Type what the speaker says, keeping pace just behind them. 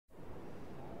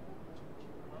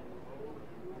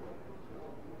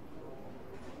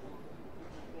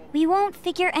We won't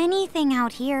figure anything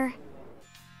out here.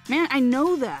 Man, I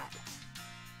know that.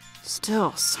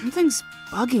 Still, something's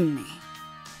bugging me.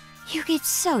 You get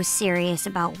so serious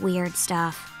about weird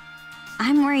stuff.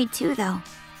 I'm worried too, though.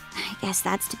 I guess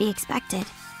that's to be expected.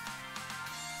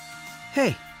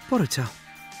 Hey, Boruto.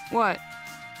 What?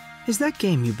 Is that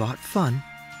game you bought fun?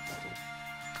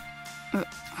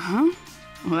 Huh?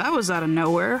 Well, that was out of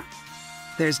nowhere.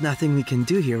 There's nothing we can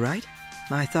do here, right?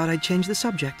 I thought I'd change the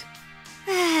subject.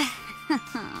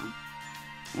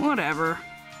 Whatever.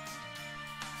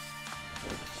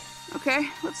 Okay,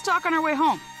 let's talk on our way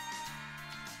home.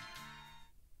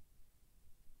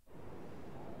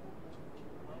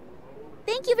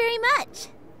 Thank you very much.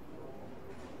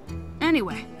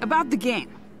 Anyway, about the game.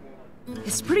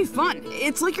 It's pretty fun.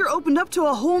 It's like you're opened up to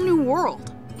a whole new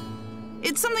world.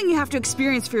 It's something you have to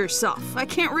experience for yourself. I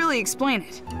can't really explain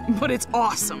it, but it's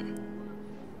awesome.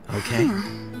 Okay.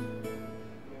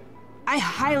 I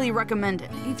highly recommend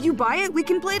it. If you buy it, we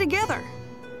can play together.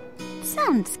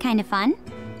 Sounds kind of fun,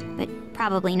 but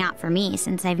probably not for me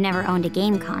since I've never owned a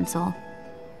game console.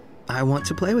 I want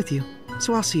to play with you,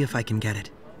 so I'll see if I can get it.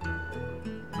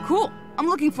 Cool. I'm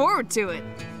looking forward to it.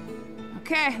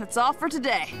 Okay, that's all for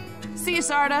today. See you,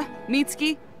 Sarda,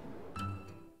 Mitsuki.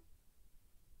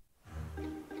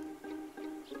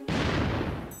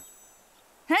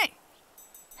 Hey!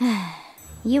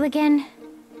 You again?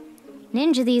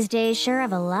 Ninja these days sure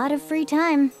have a lot of free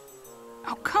time.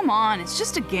 Oh, come on, it's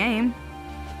just a game.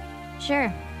 Sure,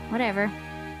 whatever.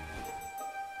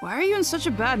 Why are you in such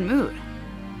a bad mood?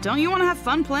 Don't you want to have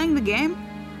fun playing the game?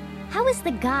 How is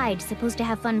the guide supposed to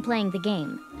have fun playing the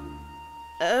game?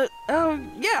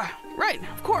 Yeah, right,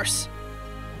 of course.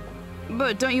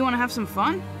 But don't you want to have some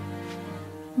fun?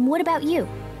 What about you?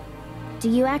 Do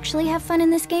you actually have fun in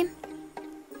this game?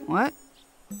 What?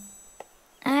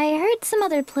 I heard some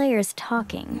other players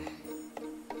talking.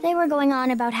 They were going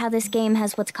on about how this game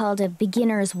has what's called a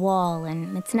beginner's wall,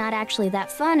 and it's not actually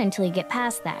that fun until you get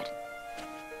past that.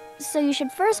 So you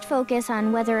should first focus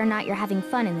on whether or not you're having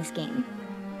fun in this game.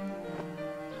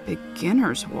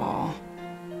 Beginner's wall?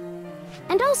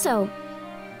 And also,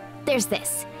 there's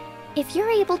this. If you're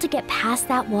able to get past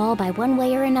that wall by one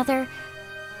way or another,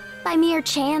 by mere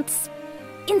chance,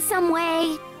 in some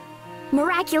way,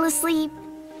 miraculously,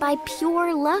 by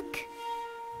pure luck,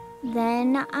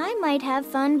 then I might have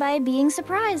fun by being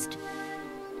surprised.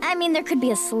 I mean, there could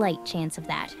be a slight chance of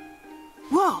that.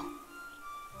 Whoa!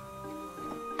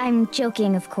 I'm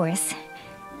joking, of course.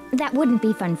 That wouldn't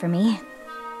be fun for me.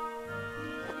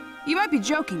 You might be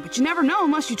joking, but you never know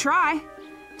unless you try.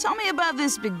 Tell me about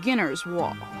this beginner's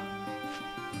wall.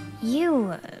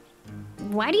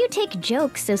 Why do you take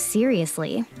jokes so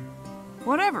seriously?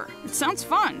 Whatever, it sounds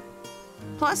fun.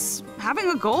 Plus,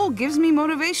 having a goal gives me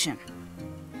motivation.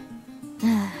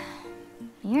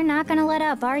 You're not gonna let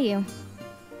up, are you?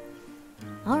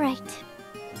 All right.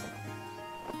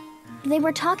 They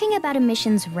were talking about a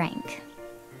mission's rank.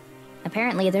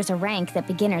 Apparently, there's a rank that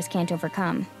beginners can't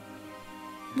overcome.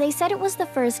 They said it was the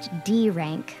first D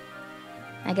rank.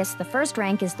 I guess the first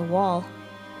rank is the wall.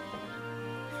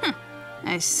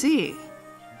 I see.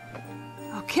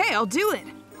 Okay, I'll do it.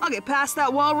 I'll get past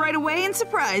that wall right away and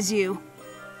surprise you.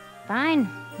 Fine,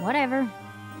 whatever.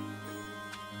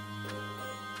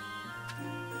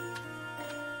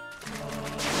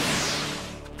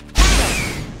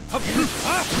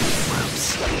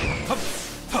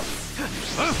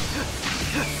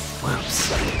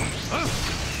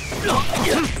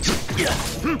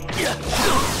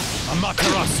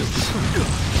 Amaterasu.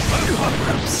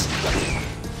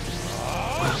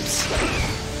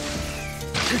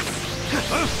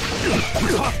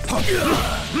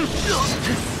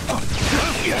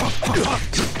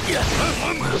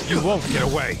 You won't get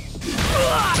away.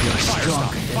 You're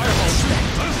strong.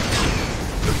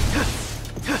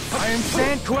 I am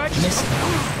Sand Quetch. Miss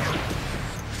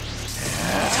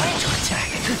time to attack.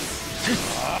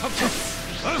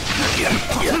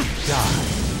 Die.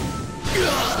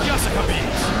 Yasuka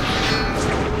beams.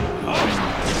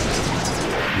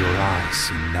 Your eyes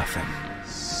see nothing.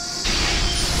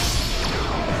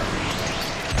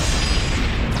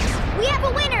 We have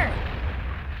a winner!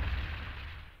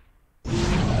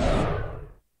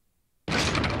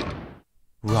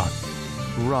 Run.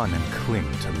 Run and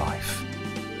cling to life.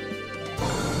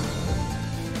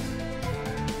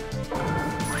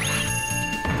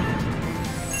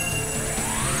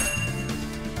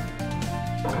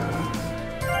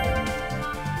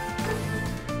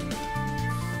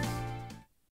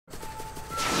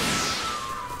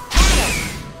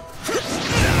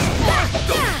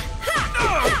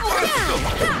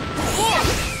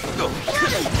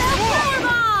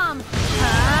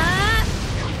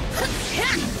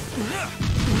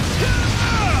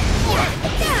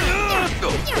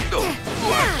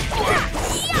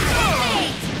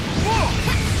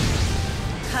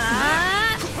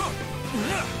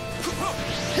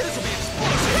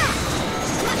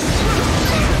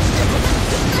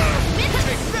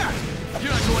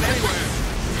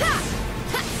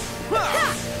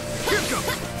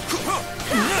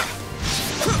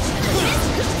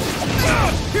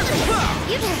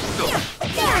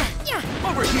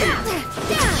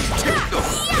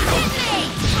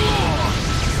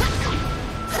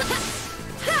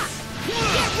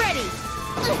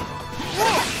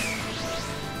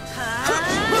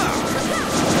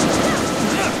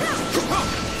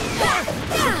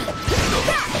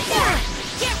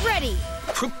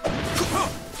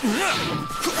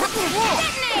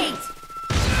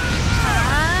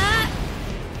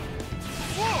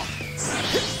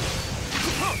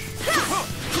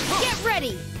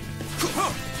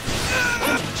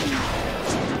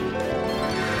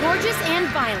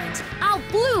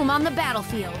 on the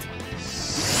battlefield.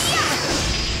 Yeah!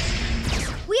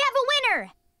 We have a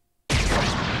winner!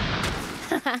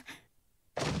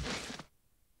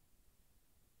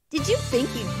 Did you think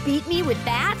you'd beat me with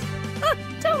that?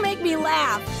 Don't make me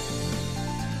laugh.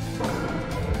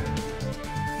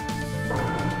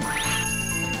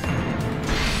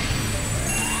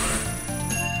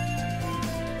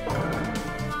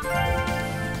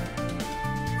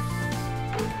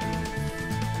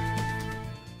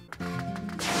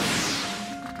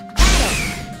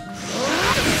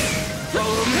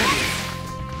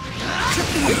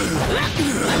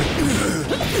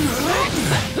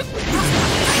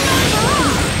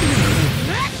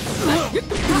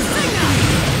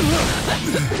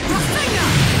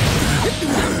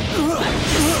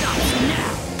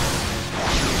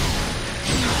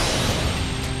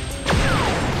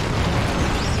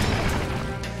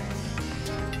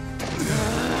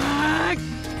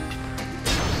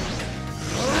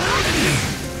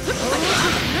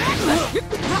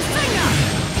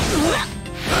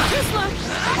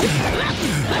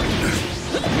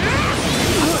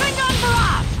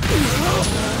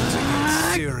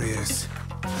 Serious.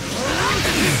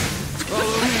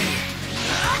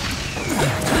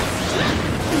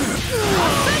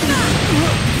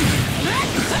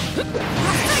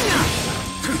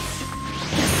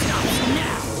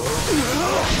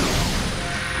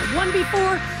 I won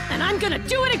before, and I'm gonna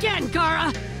do it again,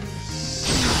 Gara!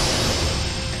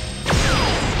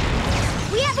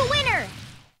 We have a winner!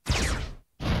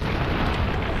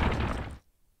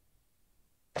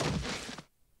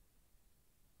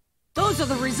 Those are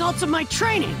the results of my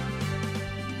training!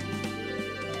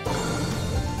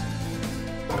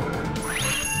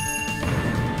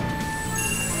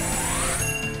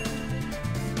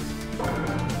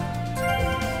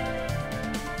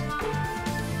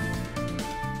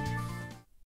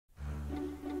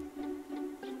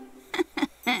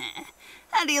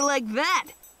 How do you like that?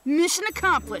 Mission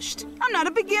accomplished. I'm not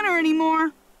a beginner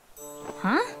anymore.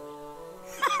 Huh?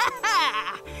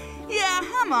 Yeah,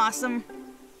 I'm awesome.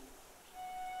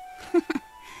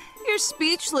 You're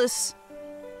speechless.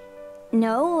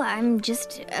 No, I'm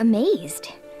just amazed.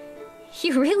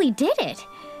 You really did it.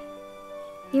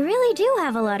 You really do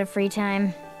have a lot of free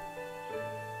time.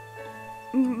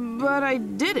 But I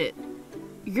did it.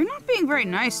 You're not being very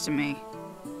nice to me.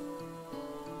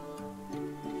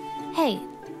 Hey,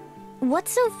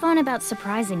 what's so fun about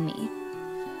surprising me?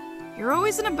 You're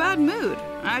always in a bad mood.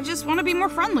 I just want to be more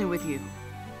friendly with you.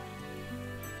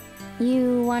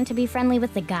 You want to be friendly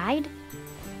with the guide?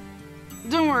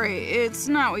 Don't worry, it's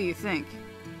not what you think.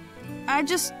 I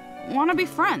just want to be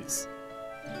friends.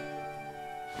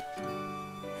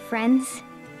 Friends?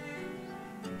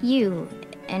 You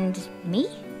and me?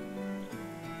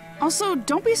 Also,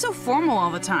 don't be so formal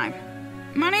all the time.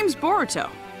 My name's Boruto.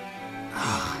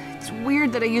 It's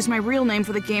weird that I use my real name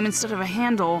for the game instead of a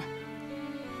handle.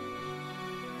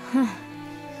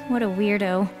 What a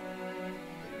weirdo.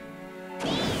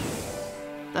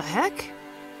 The heck?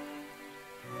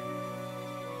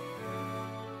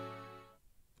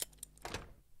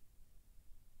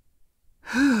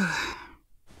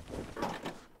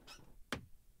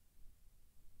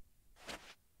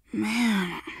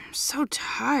 Man, I'm so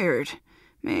tired.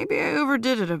 Maybe I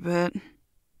overdid it a bit.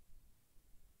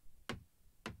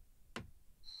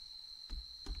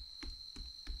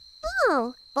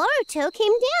 Oh, Boruto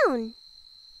came down.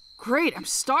 Great, I'm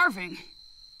starving.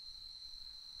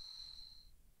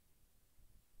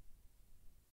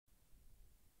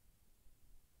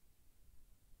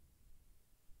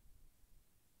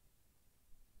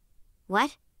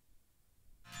 What?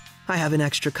 I have an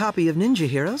extra copy of Ninja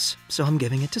Heroes, so I'm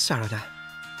giving it to Sarada.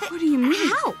 What do you mean?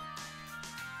 How?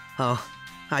 Oh,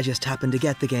 I just happened to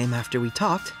get the game after we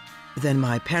talked. Then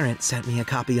my parents sent me a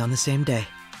copy on the same day.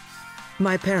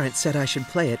 My parents said I should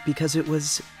play it because it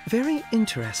was very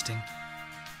interesting.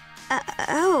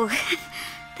 Oh,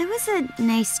 that was a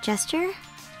nice gesture.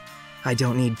 I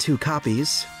don't need 2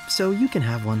 copies, so you can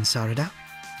have one, Sarada.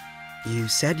 You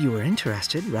said you were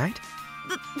interested, right?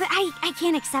 But I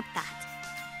can't accept that.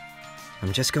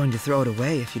 I'm just going to throw it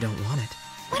away if you don't want it.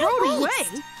 Throw it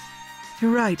away?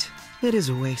 You're right, it is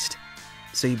a waste.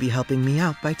 So you'd be helping me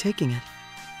out by taking it.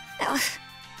 Ugh.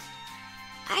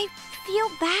 I feel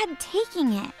bad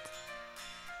taking it.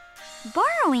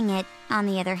 Borrowing it, on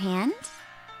the other hand.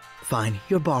 Fine,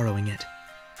 you're borrowing it.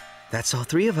 That's all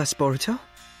 3 of us, Boruto.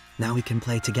 Now we can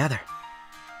play together.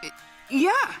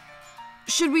 Yeah.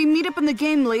 Should we meet up in the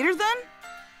game later then?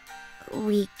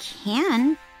 We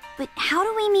can, but how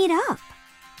do we meet up?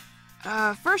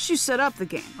 First you set up the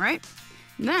game, right?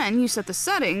 Then you set the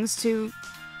settings to...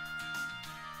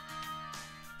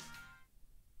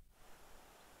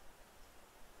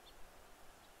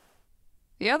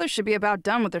 The others should be about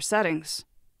done with their settings.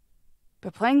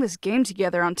 But playing this game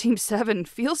together on Team 7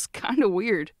 feels kinda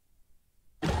weird.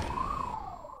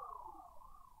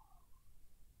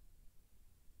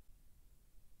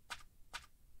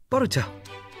 Boruto.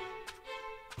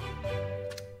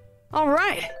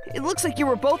 Alright, it looks like you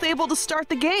were both able to start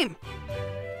the game.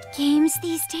 Games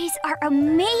these days are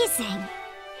amazing.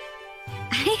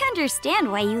 I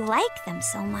understand why you like them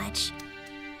so much.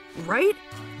 Right?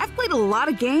 I've played a lot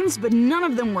of games, but none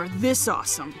of them were this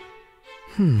awesome.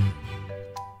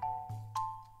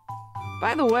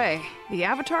 By the way, the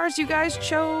avatars you guys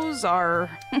chose are...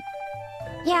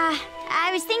 Yeah,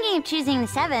 I was thinking of choosing the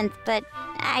 7th, but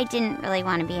I didn't really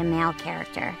want to be a male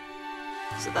character.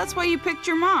 So that's why you picked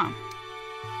your mom.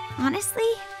 Honestly,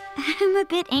 I'm a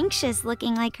bit anxious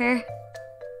looking like her.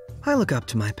 I look up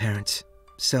to my parents,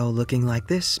 so looking like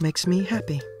this makes me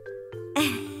happy.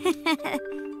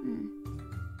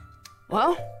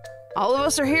 Well, all of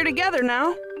us are here together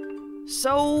now.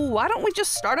 So why don't we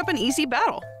just start up an easy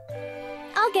battle?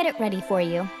 I'll get it ready for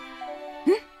you.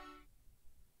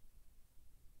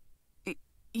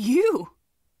 You?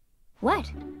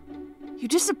 What? You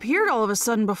disappeared all of a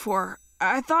sudden before.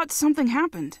 I thought something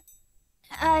happened.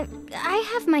 I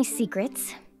have my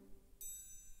secrets.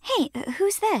 Hey,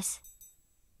 who's this?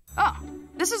 Oh,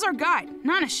 this is our guide,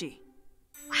 Nanashi.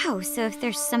 Wow, so if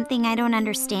there's something I don't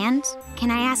understand,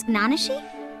 can I ask Nanashi?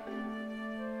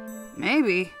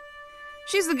 Maybe.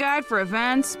 She's the guide for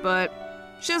events, but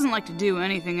she doesn't like to do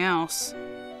anything else.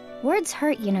 Words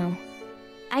hurt, you know.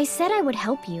 I said I would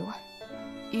help you.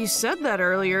 You said that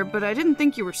earlier, but I didn't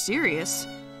think you were serious.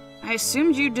 I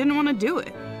assumed you didn't want to do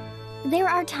it. There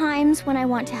are times when I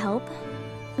want to help.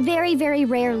 Very, very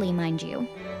rarely, mind you.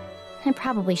 I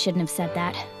probably shouldn't have said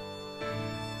that.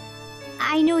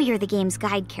 I know you're the game's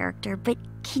guide character, but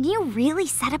can you really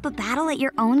set up a battle at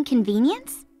your own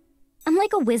convenience? I'm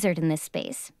like a wizard in this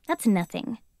space. That's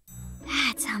nothing.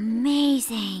 That's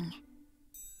amazing.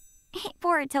 Hey,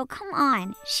 Boruto, come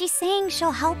on. She's saying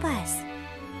she'll help us.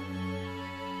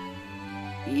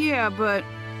 Yeah, but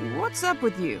what's up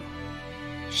with you?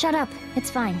 Shut up.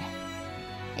 It's fine.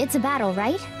 It's a battle,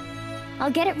 right?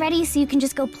 I'll get it ready so you can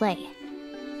just go play.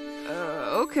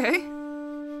 Okay.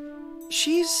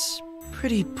 She's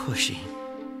pretty pushy.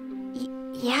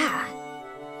 Yeah.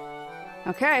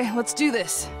 Okay, let's do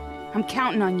this. I'm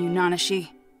counting on you, Nanashi.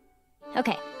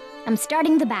 Okay, I'm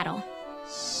starting the battle.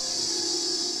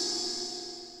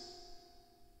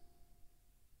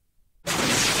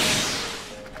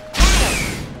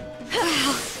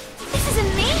 Wow, this is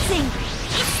amazing!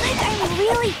 It's like I'm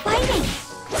really fighting!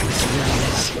 This really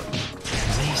is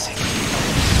amazing.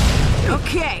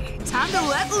 Okay, time to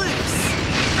let loose.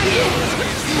 I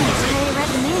read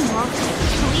the manual.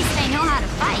 At least I know how to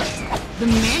fight. The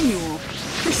manual?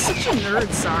 You're such a nerd,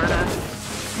 Sarda.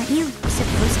 Aren't you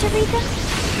supposed to read them?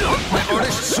 My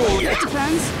artist soul. It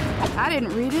depends. I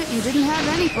didn't read it and didn't have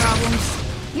any problems.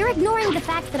 You're ignoring the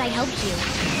fact that I helped you.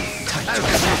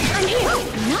 I'm here!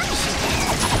 Nanashi!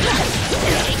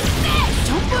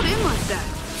 Don't butt in like that.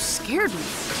 You scared me.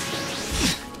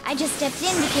 I just stepped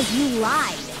in because you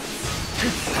lied.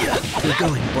 We're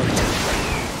going, Boruto.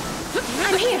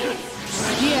 I'm here!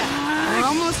 Yeah, we're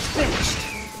almost finished.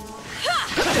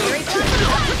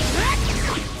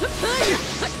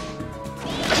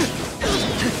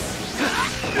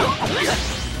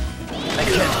 I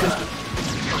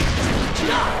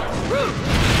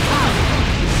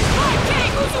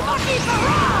can't go.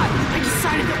 I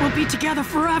decided that we'll be together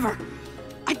forever.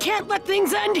 I can't let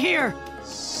things end here.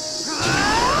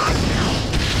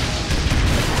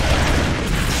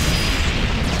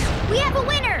 We have a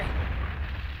winner!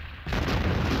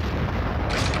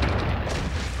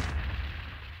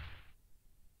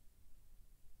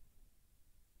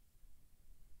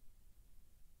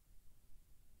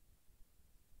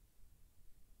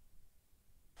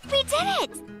 We did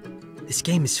it! This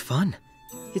game is fun.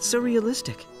 It's so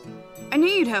realistic. I knew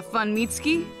you'd have fun,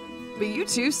 Mitsuki. But you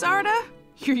too, Sarda?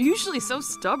 You're usually so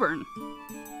stubborn.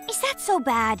 Is that so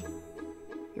bad?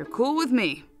 You're cool with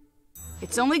me.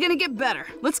 It's only gonna get better.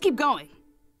 Let's keep going.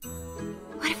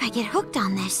 What if I get hooked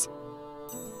on this?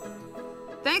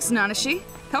 Thanks, Nanashi.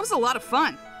 That was a lot of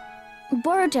fun.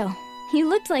 Boruto, you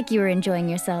looked like you were enjoying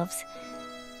yourselves.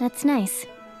 That's nice.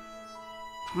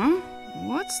 Huh?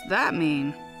 What's that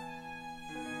mean?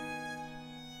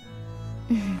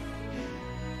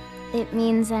 It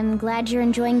means I'm glad you're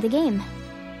enjoying the game.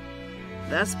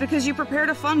 That's because you prepared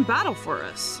a fun battle for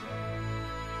us.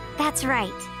 That's right.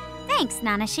 Thanks,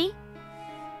 Nanashi.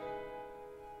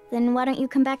 Then why don't you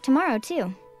come back tomorrow,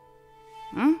 too?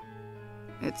 Huh?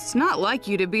 It's not like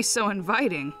you to be so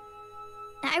inviting.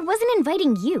 I wasn't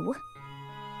inviting you.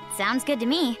 Sounds good to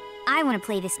me. I want to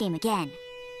play this game again.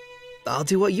 I'll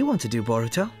do what you want to do,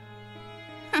 Boruto.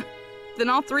 Then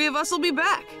all three of us will be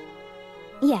back.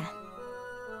 Yeah.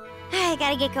 I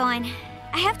gotta get going.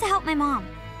 I have to help my mom.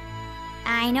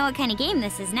 I know what kind of game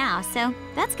this is now, so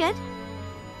that's good.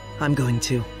 I'm going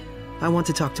too. I want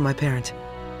to talk to my parent.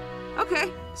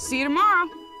 Okay, see you tomorrow.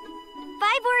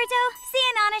 Bye, Boruto. See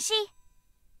you, Nanashi.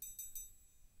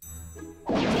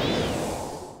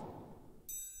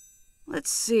 Let's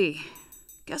see.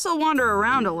 Guess I'll wander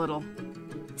around a little.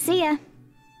 See ya.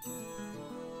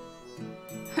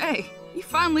 Hey, you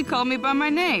finally called me by my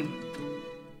name.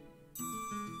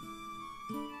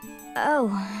 Oh,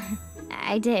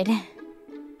 I did.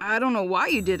 I don't know why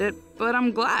you did it, but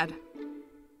I'm glad.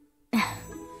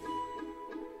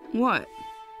 What?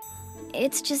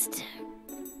 It's just...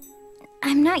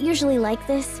 I'm not usually like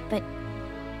this, but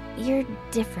you're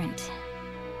different.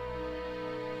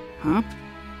 Huh?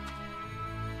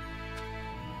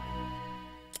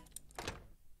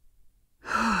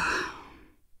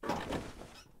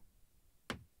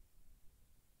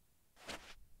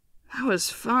 That was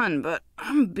fun, but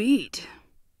I'm beat.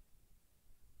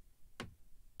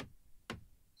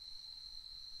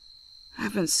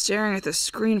 I've been staring at the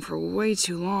screen for way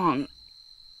too long.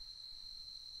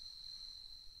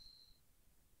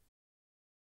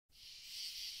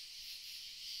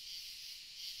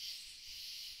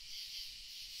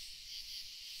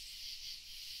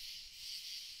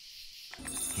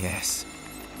 Yes,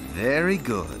 very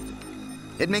good.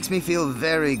 It makes me feel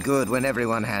very good when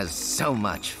everyone has so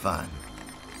much fun.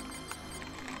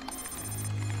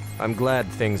 I'm glad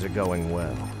things are going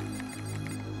well.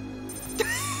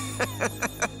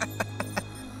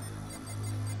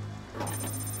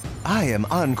 I am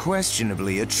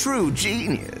unquestionably a true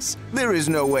genius. There is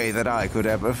no way that I could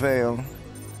ever fail.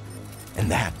 And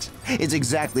that is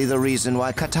exactly the reason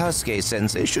why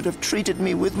Katasuke-sensei should have treated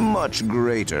me with much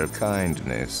greater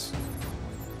kindness.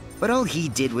 But all he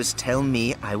did was tell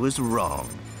me I was wrong.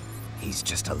 He's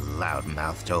just a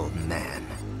loud-mouthed old man.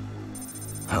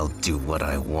 I'll do what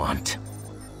I want.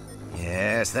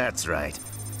 Yes, that's right.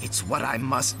 It's what I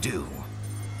must do.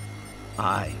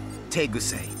 I,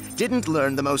 Teguse, didn't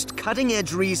learn the most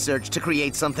cutting-edge research to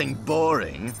create something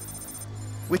boring.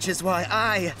 Which is why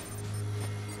I...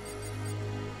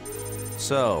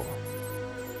 So...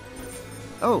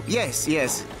 Oh, yes.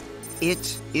 Is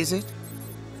it?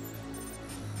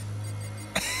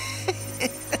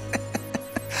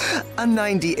 A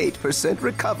 98%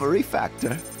 recovery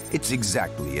factor. It's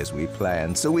exactly as we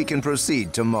planned, so we can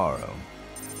proceed tomorrow.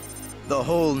 The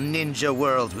whole ninja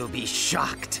world will be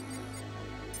shocked.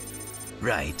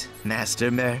 Right,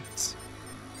 Master Mertz?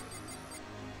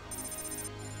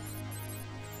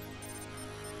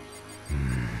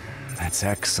 That's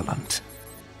excellent.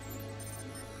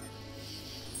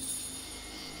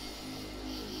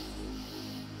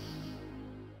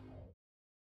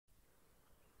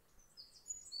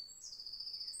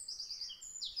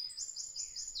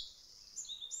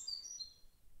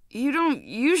 You don't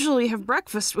usually have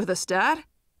breakfast with us, Dad.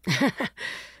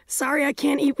 Sorry I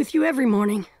can't eat with you every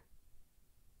morning.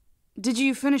 Did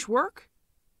you finish work?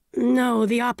 No,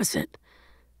 the opposite.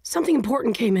 Something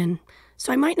important came in,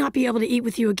 so I might not be able to eat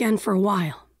with you again for a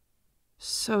while.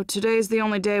 So today's the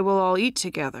only day we'll all eat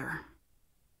together.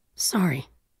 Sorry.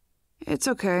 It's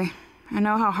okay. I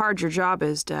know how hard your job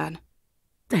is, Dad.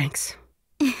 Thanks.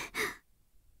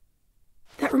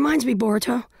 That reminds me,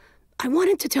 Boruto. I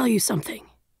wanted to tell you something.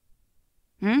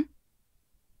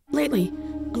 Lately,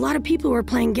 a lot of people who are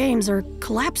playing games are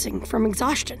collapsing from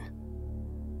exhaustion.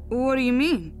 What do you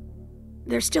mean?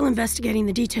 They're still investigating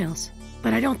the details,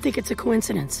 but I don't think it's a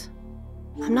coincidence.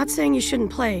 I'm not saying you shouldn't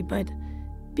play, but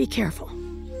be careful.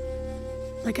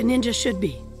 Like a ninja should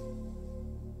be.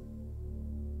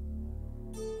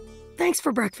 Thanks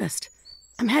for breakfast.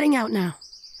 I'm heading out now.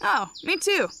 Oh, me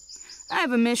too. I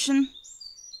have a mission.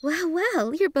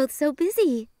 Well, you're both so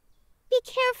busy. Be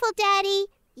careful, Daddy.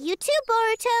 You too,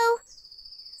 Boruto.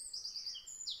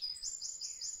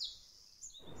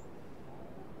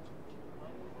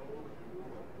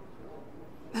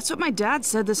 That's what my dad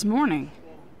said this morning.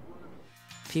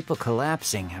 People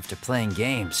collapsing after playing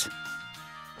games.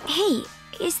 Hey,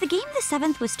 is the game the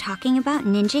 7th was talking about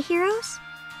ninja heroes?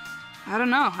 I don't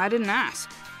know. I didn't ask.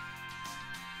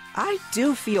 I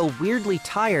do feel weirdly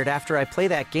tired after I play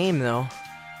that game, though.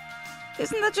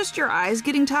 Isn't that just your eyes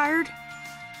getting tired?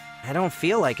 I don't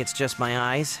feel like it's just my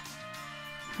eyes.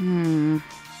 Maybe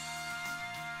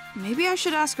I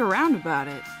should ask around about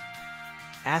it.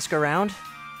 Ask around?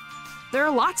 There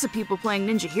are lots of people playing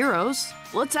Ninja Heroes.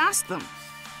 Let's ask them.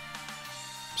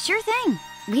 Sure thing.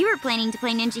 We were planning to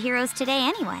play Ninja Heroes today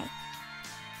anyway.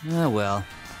 Oh well.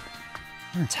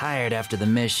 I'm tired after the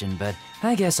mission, but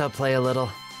I guess I'll play a little.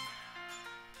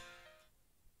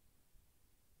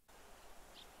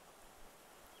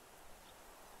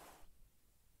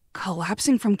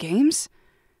 Collapsing from games?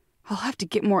 I'll have to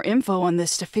get more info on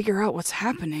this to figure out what's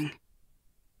happening.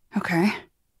 Okay.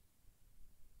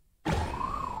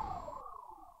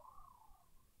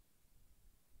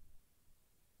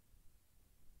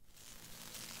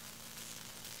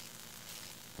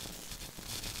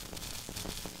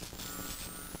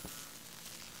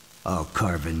 I'll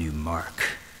carve a new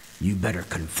mark. You better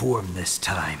conform this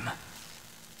time.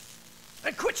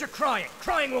 And quit your crying!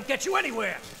 Crying won't get you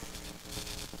anywhere!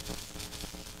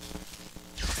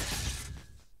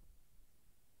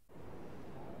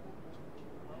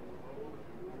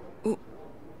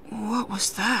 What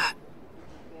was that?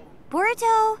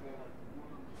 Boruto!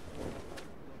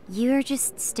 You're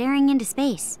just staring into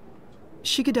space.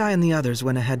 Shikadai and the others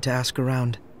went ahead to ask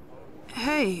around.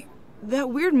 Hey, that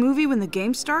weird movie when the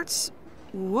game starts?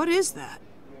 What is that?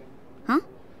 Huh?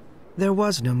 There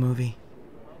was no movie.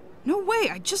 No way,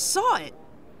 I just saw it.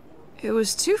 It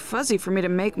was too fuzzy for me to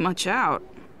make much out.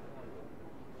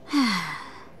 I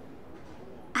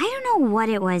don't know what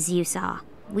it was you saw.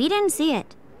 We didn't see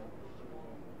it.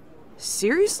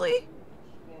 Seriously?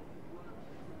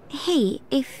 Hey,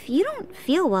 if you don't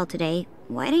feel well today,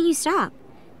 why don't you stop?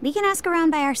 We can ask around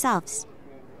by ourselves.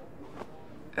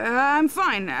 I'm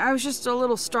fine. I was just a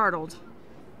little startled.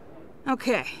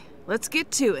 Okay, let's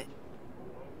get to it.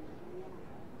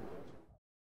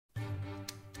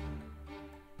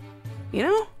 You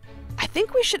know, I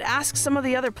think we should ask some of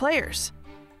the other players.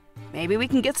 Maybe we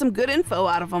can get some good info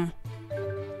out of them.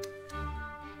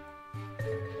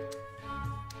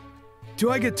 Do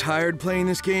I get tired playing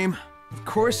this game? Of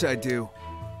course I do.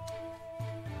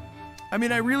 I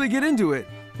mean, I really get into it.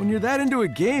 When you're that into a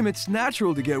game, it's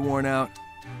natural to get worn out.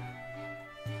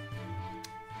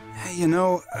 You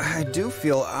know, I do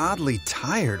feel oddly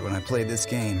tired when I play this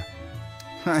game.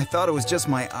 I thought it was just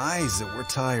my eyes that were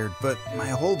tired, but my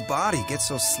whole body gets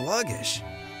so sluggish.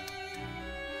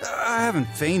 I haven't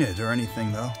fainted or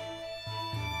anything, though.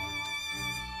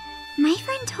 My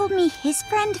friend told me his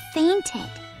friend fainted.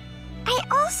 I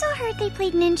also heard they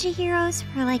played Ninja Heroes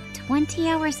for like 20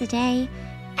 hours a day.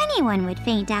 Anyone would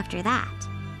faint after that.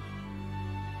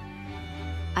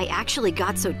 I actually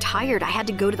got so tired I had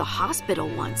to go to the hospital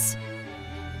once.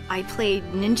 I played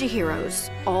Ninja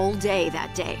Heroes all day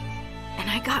that day, and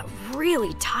I got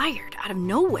really tired out of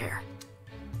nowhere.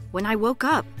 When I woke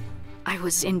up, I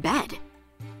was in bed.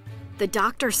 The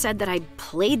doctor said that I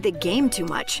played the game too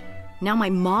much. Now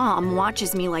my mom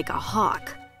watches me like a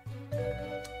hawk.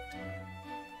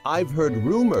 I've heard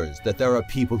rumors that there are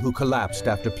people who collapsed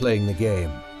after playing the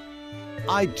game.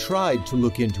 I tried to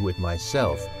look into it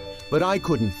myself, but I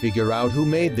couldn't figure out who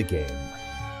made the game.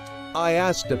 I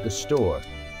asked at the store,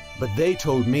 but they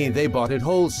told me they bought it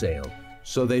wholesale,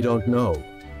 so they don't know.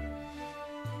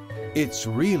 It's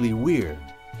really weird.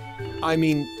 I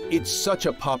mean, it's such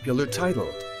a popular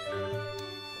title.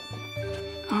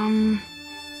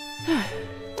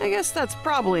 I guess that's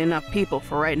probably enough people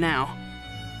for right now.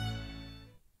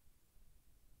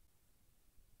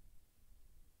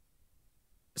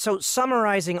 So,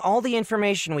 summarizing all the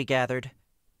information we gathered.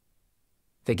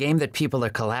 The game that people are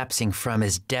collapsing from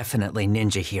is definitely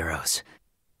Ninja Heroes.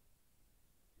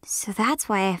 So that's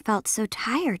why I felt so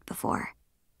tired before.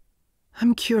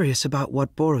 I'm curious about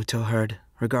what Boruto heard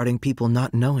regarding people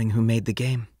not knowing who made the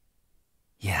game.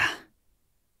 Yeah.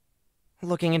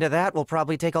 Looking into that will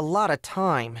probably take a lot of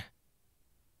time.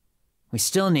 We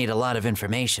still need a lot of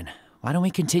information. Why don't we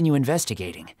continue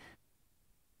investigating?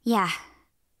 Yeah.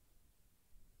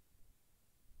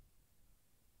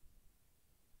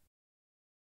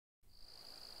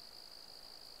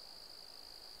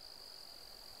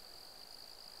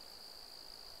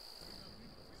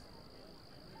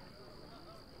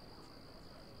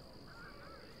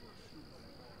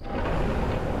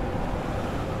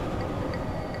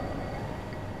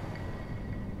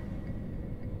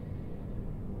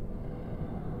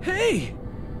 Hey!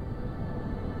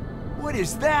 What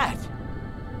is that?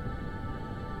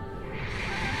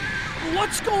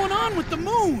 What's going on with the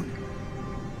moon?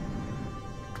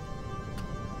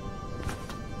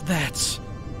 That's...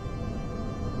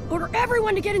 Order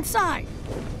everyone to get inside!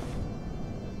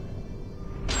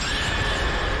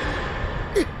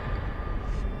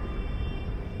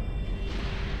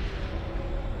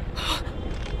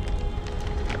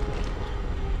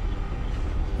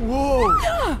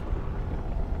 Whoa!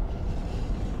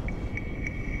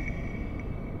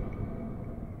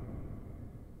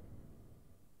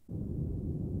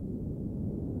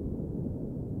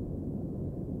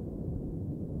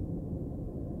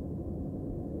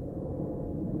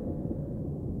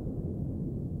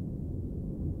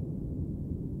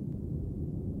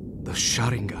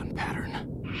 Sharingan pattern.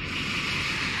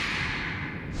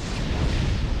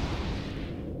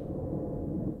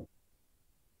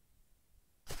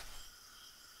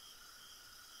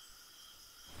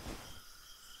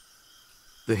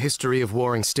 The history of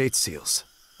Warring State Seals.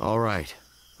 All right.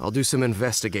 I'll do some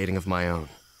investigating of my own.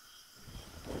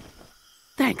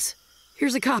 Thanks.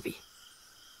 Here's a copy.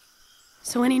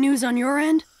 So any news on your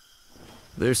end?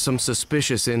 There's some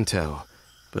suspicious intel,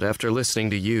 but after listening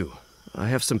to you, I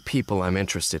have some people I'm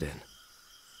interested in.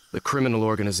 The criminal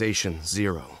organization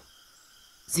Zero.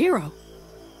 Zero?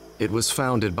 It was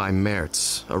founded by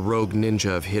Mertz, a rogue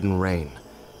ninja of Hidden Rain,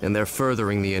 and they're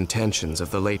furthering the intentions of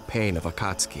the late Pain of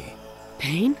Akatsuki.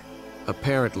 Pain?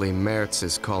 Apparently, Mertz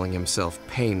is calling himself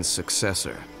Pain's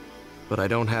successor, but I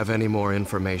don't have any more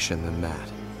information than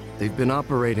that. They've been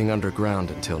operating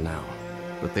underground until now,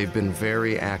 but they've been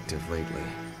very active lately.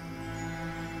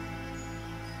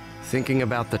 Thinking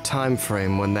about the time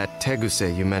frame when that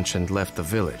Teguse you mentioned left the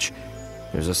village,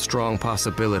 there's a strong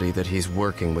possibility that he's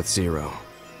working with Zero.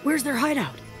 Where's their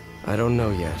hideout? I don't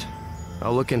know yet.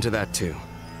 I'll look into that too.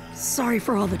 Sorry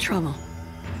for all the trouble.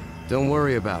 Don't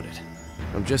worry about it.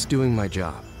 I'm just doing my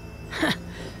job.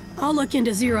 I'll look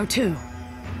into Zero too.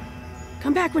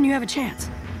 Come back when you have a chance.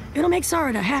 It'll make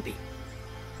Sarada happy.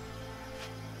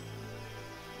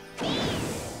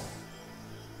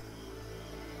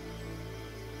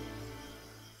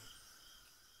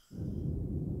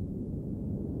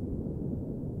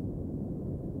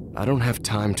 I don't have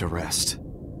time to rest.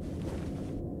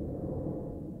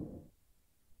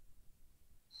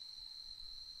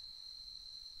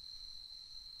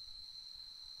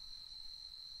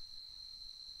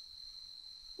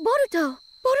 Boruto!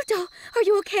 Boruto, are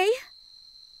you okay?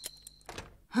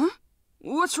 Huh?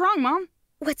 What's wrong, Mom?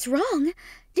 What's wrong?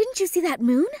 Didn't you see that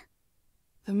moon?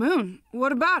 The moon?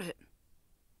 What about it?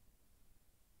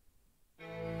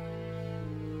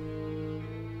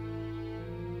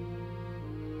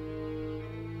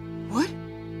 What?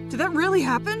 Did that really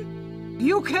happen?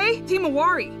 You okay?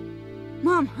 Himawari!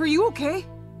 Mom, are you okay?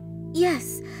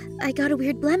 Yes, I got a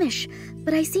weird blemish,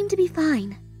 but I seem to be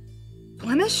fine.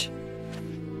 Blemish?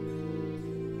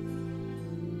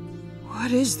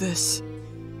 What is this?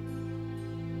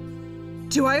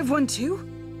 Do I have one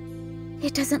too?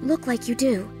 It doesn't look like you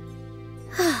do.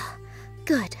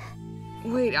 Good.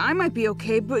 Wait, I might be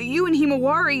okay, but you and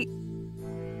Himawari...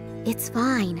 It's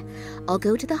fine. I'll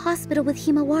go to the hospital with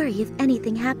Himawari if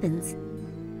anything happens.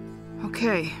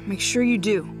 Okay, make sure you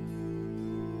do.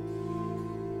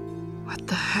 What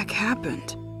the heck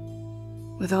happened?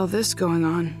 With all this going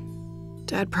on,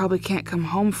 Dad probably can't come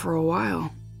home for a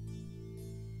while.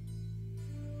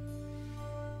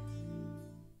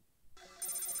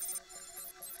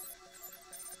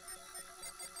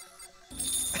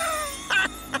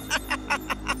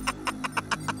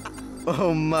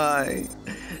 Oh my.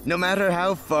 No matter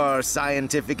how far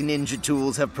scientific ninja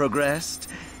tools have progressed,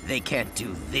 they can't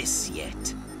do this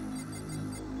yet.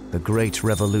 The great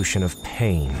revolution of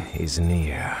pain is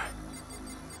near.